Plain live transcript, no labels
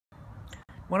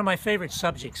One of my favorite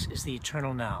subjects is the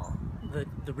eternal now,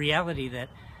 the reality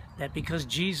that because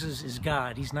Jesus is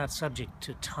God, he's not subject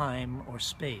to time or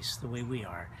space the way we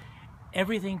are.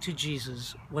 Everything to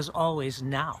Jesus was always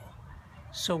now.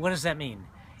 So what does that mean?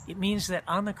 It means that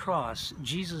on the cross,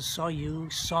 Jesus saw you,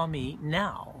 saw me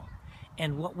now,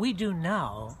 and what we do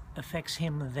now affects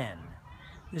him then.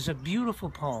 There's a beautiful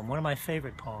poem, one of my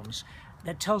favorite poems,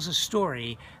 that tells a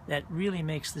story that really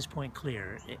makes this point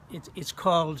clear. It's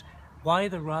called Why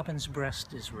the Robin's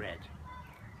Breast is Red.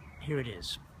 Here it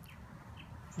is.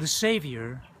 The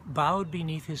Savior, bowed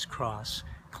beneath his cross,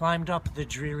 climbed up the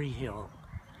dreary hill,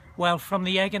 while from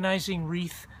the agonizing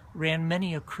wreath ran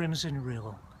many a crimson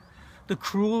rill. The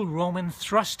cruel Roman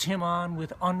thrust him on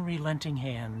with unrelenting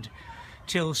hand,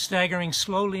 till, staggering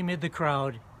slowly mid the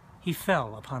crowd, he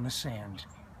fell upon the sand.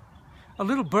 A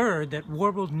little bird that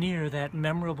warbled near that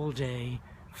memorable day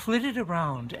flitted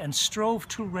around and strove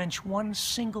to wrench one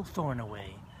single thorn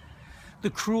away. The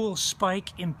cruel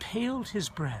spike impaled his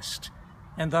breast,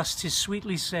 and thus 'tis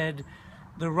sweetly said,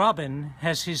 the robin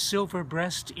has his silver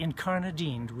breast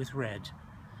incarnadined with red.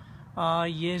 Ah,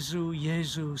 Jesu,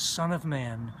 Jesu, Son of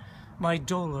Man, my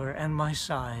dolor and my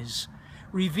sighs,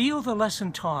 reveal the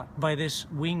lesson taught by this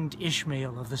winged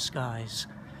Ishmael of the skies.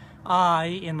 I,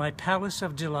 in my palace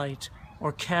of delight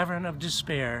or cavern of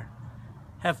despair,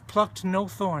 have plucked no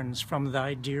thorns from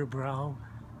thy dear brow,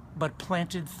 but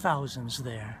planted thousands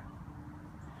there.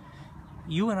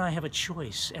 You and I have a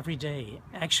choice every day,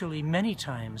 actually many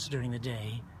times during the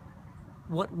day.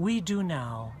 What we do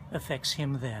now affects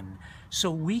him then, so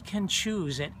we can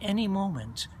choose at any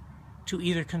moment to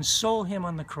either console him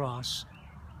on the cross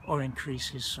or increase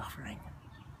his suffering.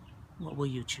 What will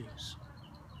you choose?